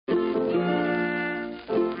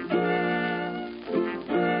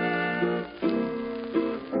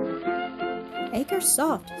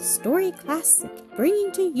Soft Story Classic,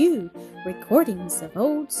 bringing to you recordings of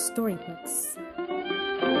old storybooks.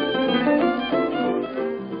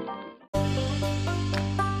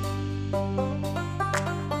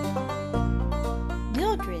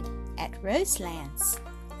 Mildred at Roselands,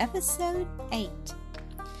 Episode 8.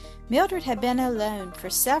 Mildred had been alone for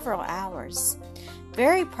several hours,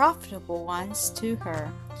 very profitable ones to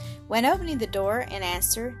her. When opening the door in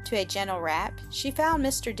answer to a gentle rap, she found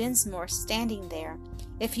Mr. Dinsmore standing there.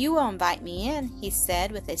 "If you will invite me in," he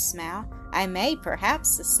said with a smile, "I may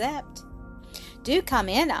perhaps accept." "Do come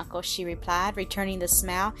in, uncle," she replied, returning the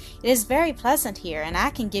smile. "It is very pleasant here, and I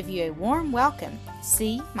can give you a warm welcome.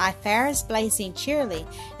 See, my fire is blazing cheerily,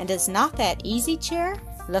 and does not that easy chair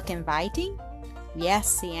look inviting?"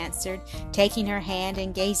 "Yes," he answered, taking her hand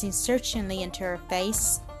and gazing searchingly into her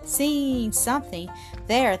face, seeing something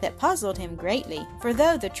there that puzzled him greatly, for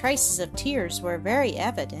though the traces of tears were very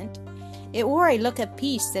evident, it wore a look of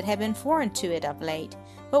peace that had been foreign to it of late.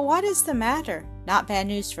 "But what is the matter? Not bad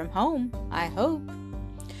news from home, I hope?"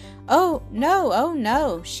 Oh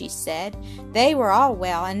no, she said. They were all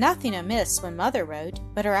well, and nothing amiss when Mother wrote,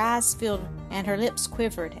 but her eyes filled and her lips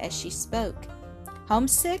quivered as she spoke.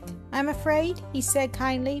 "Homesick, I'm afraid," he said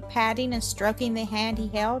kindly, patting and stroking the hand he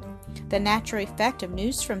held. "The natural effect of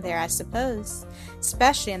news from there, I suppose,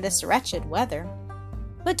 especially in this wretched weather.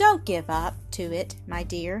 But don't give up to it, my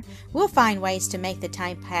dear. We'll find ways to make the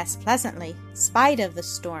time pass pleasantly, spite of the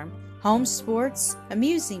storm. Home sports,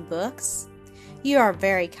 amusing books." "You are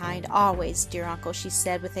very kind always, dear uncle," she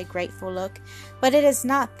said with a grateful look, "but it is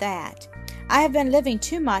not that. I have been living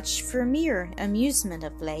too much for mere amusement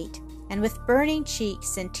of late." And with burning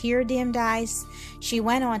cheeks and tear-dimmed eyes, she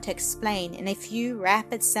went on to explain in a few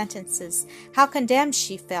rapid sentences how condemned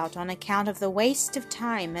she felt on account of the waste of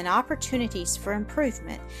time and opportunities for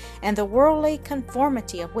improvement, and the worldly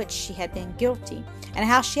conformity of which she had been guilty, and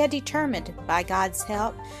how she had determined, by God's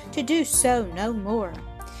help, to do so no more.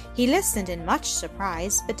 He listened in much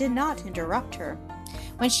surprise, but did not interrupt her.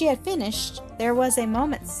 When she had finished, there was a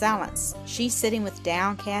moment's silence, she sitting with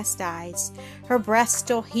downcast eyes, her breast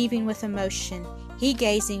still heaving with emotion, he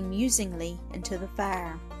gazing musingly into the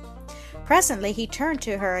fire. Presently he turned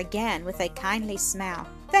to her again with a kindly smile.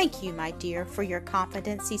 "Thank you, my dear, for your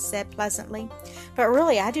confidence," he said pleasantly. "But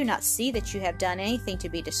really I do not see that you have done anything to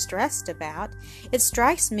be distressed about. It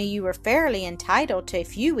strikes me you were fairly entitled to a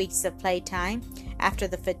few weeks of playtime, after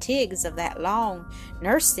the fatigues of that long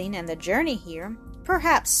nursing and the journey here."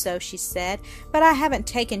 "Perhaps so," she said, "but I haven't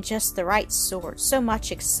taken just the right sort. So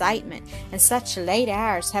much excitement and such late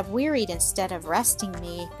hours have wearied instead of resting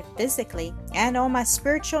me physically, and on my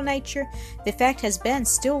spiritual nature the effect has been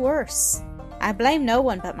still worse. I blame no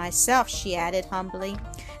one but myself," she added humbly,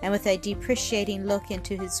 and with a deprecating look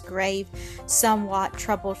into his grave, somewhat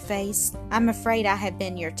troubled face. "I'm afraid I have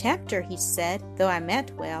been your tempter," he said, "though I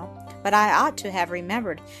meant well. But I ought to have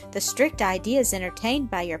remembered the strict ideas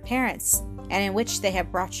entertained by your parents, and in which they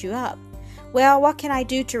have brought you up. Well, what can I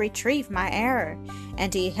do to retrieve my error,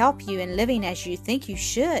 and to help you in living as you think you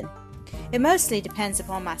should?" "It mostly depends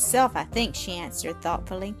upon myself, I think," she answered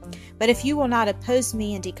thoughtfully. "But if you will not oppose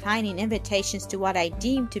me in declining invitations to what I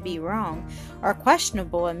deem to be wrong or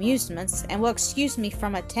questionable amusements, and will excuse me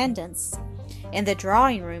from attendance in the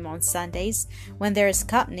drawing-room on Sundays, when there is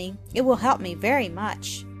company, it will help me very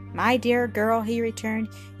much." "My dear girl," he returned,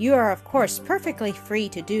 "you are of course perfectly free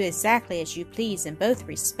to do exactly as you please in both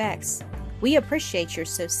respects. We appreciate your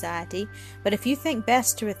society, but if you think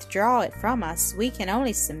best to withdraw it from us, we can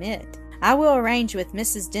only submit. I will arrange with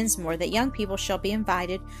Mrs. Dinsmore that young people shall be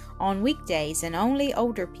invited on weekdays, and only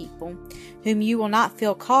older people, whom you will not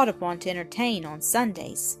feel called upon to entertain on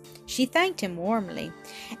Sundays." She thanked him warmly.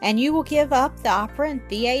 "And you will give up the opera and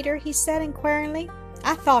theatre?" he said inquiringly.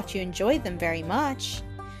 "I thought you enjoyed them very much."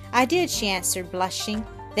 "I did," she answered, blushing.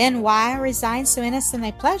 "Then why resign so innocent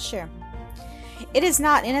a pleasure?" "It is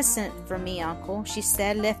not innocent for me, uncle," she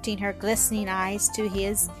said, lifting her glistening eyes to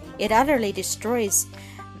his. "It utterly destroys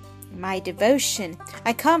my devotion.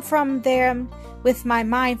 I come from there with my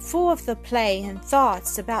mind full of the play and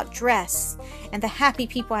thoughts about dress and the happy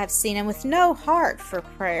people I have seen, and with no heart for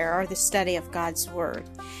prayer or the study of God's Word.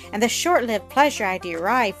 And the short-lived pleasure I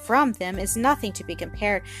derive from them is nothing to be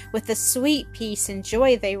compared with the sweet peace and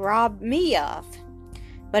joy they rob me of."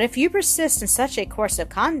 "But if you persist in such a course of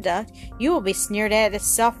conduct, you will be sneered at as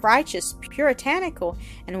self-righteous, puritanical,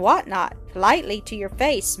 and what not, politely to your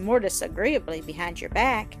face, more disagreeably behind your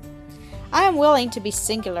back." "I am willing to be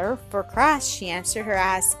singular for Christ," she answered, her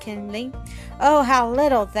eyes kindling. "Oh, how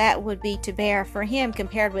little that would be to bear for him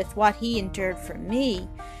compared with what he endured for me.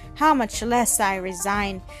 how much less I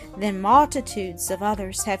resign than multitudes of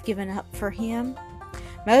others have given up for him.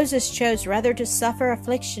 Moses chose rather to suffer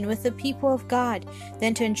affliction with the people of God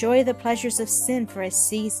than to enjoy the pleasures of sin for a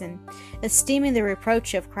season, esteeming the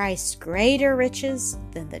reproach of Christ greater riches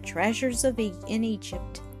than the treasures in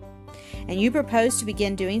Egypt. And you propose to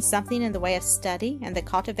begin doing something in the way of study and the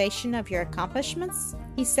cultivation of your accomplishments?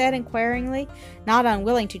 He said inquiringly, not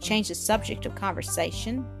unwilling to change the subject of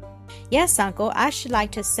conversation. Yes, uncle, I should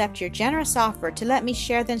like to accept your generous offer to let me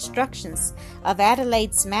share the instructions of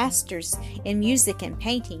Adelaide's masters in music and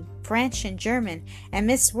painting, French and German, and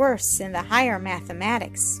Miss Worth's in the higher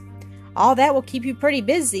mathematics. All that will keep you pretty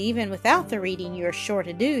busy, even without the reading you are sure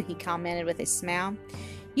to do, he commented with a smile.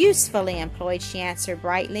 Usefully employed, she answered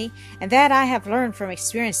brightly, and that I have learned from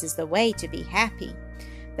experience is the way to be happy.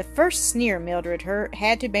 The first sneer Mildred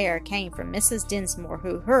had to bear came from Mrs. Dinsmore,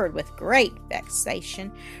 who heard with great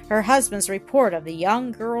vexation her husband's report of the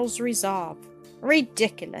young girl's resolve.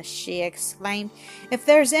 "Ridiculous!" she exclaimed. "If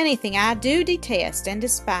there's anything I do detest and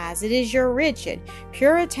despise, it is your rigid,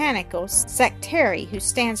 puritanical sectary who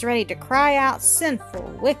stands ready to cry out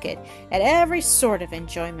sinful, wicked, at every sort of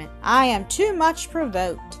enjoyment. I am too much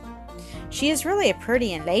provoked. She is really a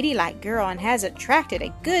pretty and ladylike girl, and has attracted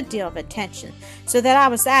a good deal of attention, so that I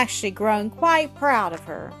was actually growing quite proud of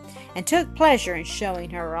her, and took pleasure in showing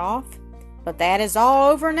her off. But that is all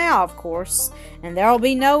over now, of course, and there will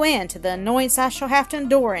be no end to the annoyance I shall have to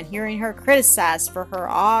endure in hearing her criticized for her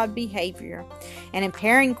odd behavior, and in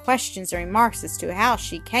pairing questions and remarks as to how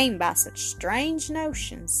she came by such strange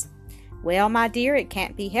notions." "Well, my dear, it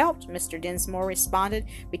can't be helped," Mr. Dinsmore responded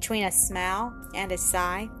between a smile and a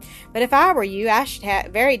sigh. "But if I were you, I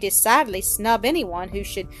should very decidedly snub anyone who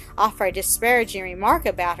should offer a disparaging remark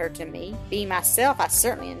about her to me. Being myself, I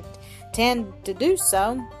certainly intend to do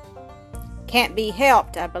so." "Can't be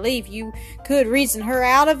helped. I believe you could reason her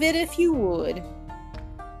out of it if you would."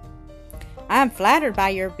 "I am flattered by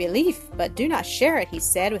your belief, but do not share it," he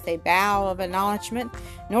said with a bow of acknowledgment.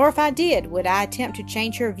 "Nor if I did, would I attempt to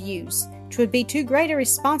change her views. 'Twould be too great a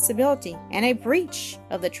responsibility, and a breach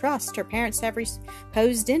of the trust her parents have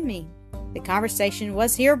reposed in me." The conversation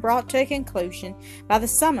was here brought to a conclusion by the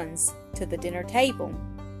summons to the dinner table.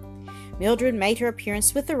 Mildred made her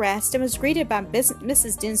appearance with the rest, and was greeted by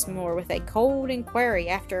Mrs. Dinsmore with a cold inquiry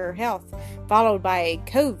after her health, followed by a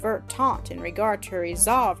covert taunt in regard to her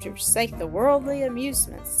resolve to forsake the worldly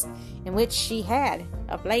amusements in which she had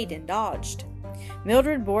of late indulged.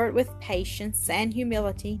 Mildred bore it with patience and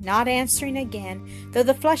humility, not answering again, though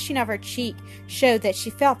the flushing of her cheek showed that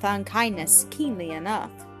she felt the unkindness keenly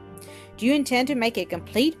enough. "Do you intend to make a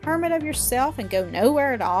complete hermit of yourself, and go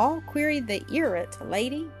nowhere at all?" queried the irate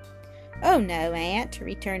lady. "Oh, no, aunt,"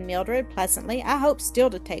 returned Mildred pleasantly. "I hope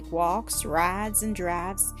still to take walks, rides, and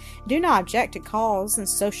drives. I do not object to calls and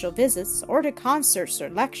social visits, or to concerts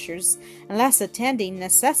or lectures, unless attending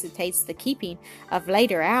necessitates the keeping of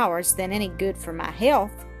later hours than any good for my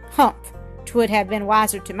health." "Humph! 'Twould have been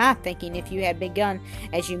wiser to my thinking if you had begun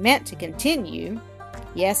as you meant to continue."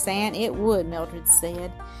 "Yes, aunt, it would," Mildred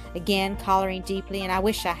said, again coloring deeply, "and I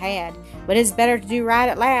wish I had. But it is better to do right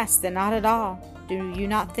at last than not at all. Do you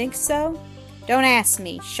not think so?" "Don't ask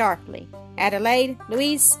me," sharply. "Adelaide,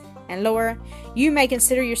 Louise, and Laura, you may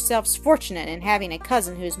consider yourselves fortunate in having a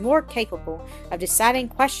cousin who is more capable of deciding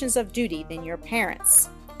questions of duty than your parents.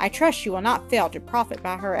 I trust you will not fail to profit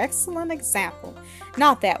by her excellent example,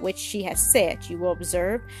 not that which she has set, you will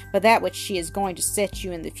observe, but that which she is going to set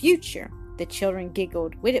you in the future." The children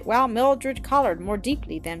giggled, while Mildred colored more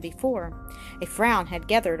deeply than before. A frown had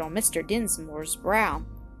gathered on Mr. Dinsmore's brow.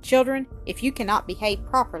 "Children, if you cannot behave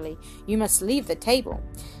properly, you must leave the table,"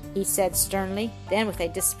 he said sternly. Then, with a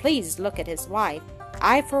displeased look at his wife,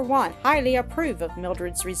 "I, for one, highly approve of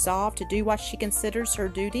Mildred's resolve to do what she considers her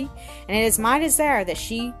duty, and it is my desire that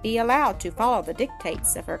she be allowed to follow the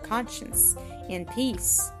dictates of her conscience in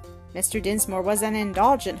peace." Mr. Dinsmore was an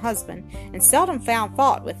indulgent husband, and seldom found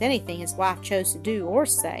fault with anything his wife chose to do or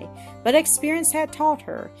say, but experience had taught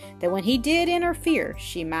her that when he did interfere,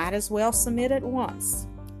 she might as well submit at once.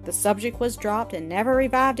 The subject was dropped and never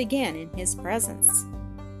revived again in his presence.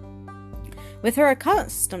 With her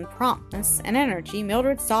accustomed promptness and energy,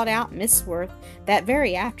 Mildred sought out Miss Worth that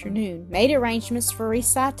very afternoon, made arrangements for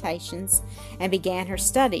recitations, and began her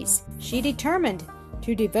studies. She determined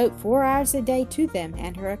to devote 4 hours a day to them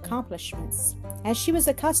and her accomplishments. As she was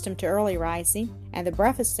accustomed to early rising, and the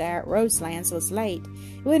breakfast hour at Roselands was late,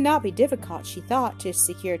 it would not be difficult, she thought, to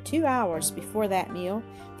secure 2 hours before that meal.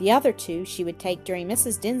 The other 2 she would take during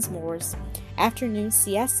Mrs. Dinsmore's afternoon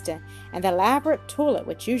siesta and the elaborate toilet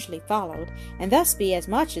which usually followed, and thus be as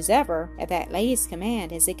much as ever at that lady's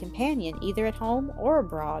command as a companion either at home or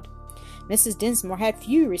abroad. Mrs. Dinsmore had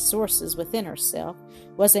few resources within herself,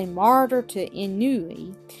 was a martyr to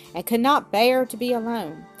ennui, and could not bear to be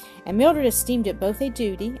alone, and Mildred esteemed it both a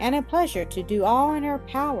duty and a pleasure to do all in her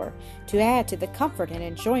power to add to the comfort and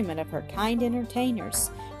enjoyment of her kind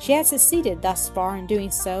entertainers. She had succeeded thus far in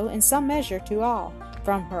doing so in some measure to all,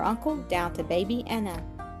 from her uncle down to baby Anna.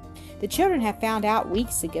 The children had found out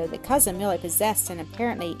weeks ago that Cousin Milly possessed an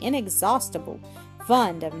apparently inexhaustible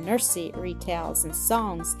fund of nursery tales and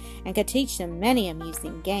songs, and could teach them many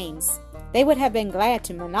amusing games. They would have been glad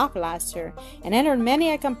to monopolize her, and entered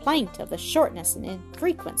many a complaint of the shortness and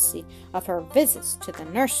infrequency of her visits to the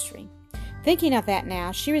nursery. Thinking of that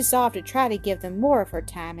now, she resolved to try to give them more of her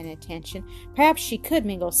time and attention. Perhaps she could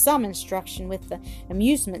mingle some instruction with the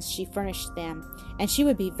amusements she furnished them, and she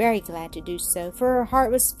would be very glad to do so, for her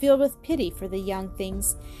heart was filled with pity for the young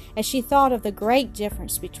things, as she thought of the great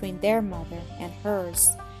difference between their mother and hers,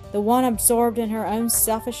 the one absorbed in her own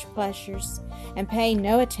selfish pleasures, and paying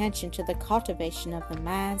no attention to the cultivation of the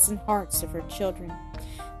minds and hearts of her children,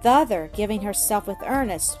 the other giving herself with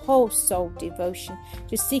earnest, whole-souled devotion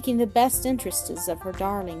to seeking the best interests of her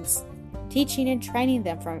darlings, teaching and training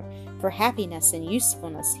them for happiness and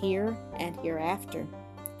usefulness here and hereafter.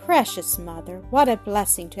 "Precious mother, what a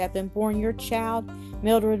blessing to have been born your child!"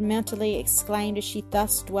 Mildred mentally exclaimed as she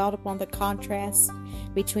thus dwelt upon the contrast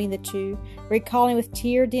between the two, recalling with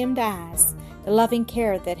tear-dimmed eyes the loving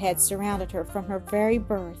care that had surrounded her from her very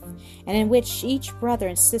birth, and in which each brother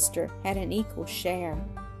and sister had an equal share.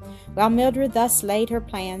 While Mildred thus laid her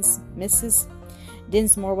plans, Mrs.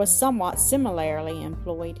 Dinsmore was somewhat similarly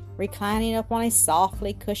employed, reclining upon a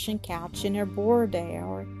softly cushioned couch in her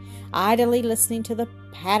boudoir, idly listening to the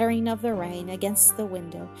pattering of the rain against the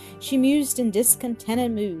window. She mused in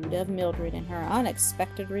discontented mood of Mildred and her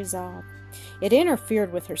unexpected resolve. It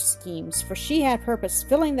interfered with her schemes, for she had purposed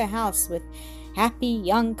filling the house with happy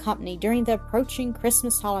young company during the approaching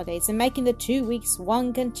Christmas holidays, and making the 2 weeks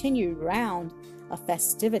one continued round of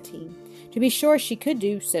festivity. To be sure, she could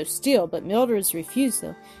do so still, but Mildred's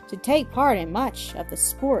refusal to take part in much of the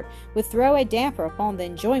sport would throw a damper upon the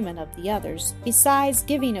enjoyment of the others, besides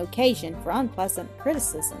giving occasion for unpleasant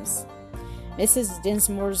criticisms. Mrs.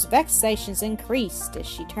 Dinsmore's vexations increased as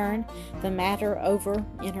she turned the matter over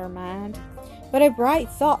in her mind, but a bright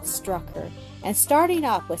thought struck her, and starting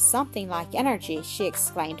up with something like energy, she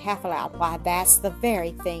exclaimed half aloud, "Why, that's the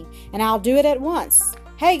very thing, and I'll do it at once.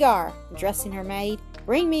 Hagar," addressing her maid,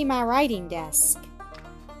 "bring me my writing desk."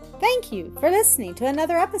 Thank you for listening to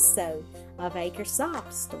another episode of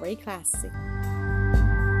Acresoft Story Classic.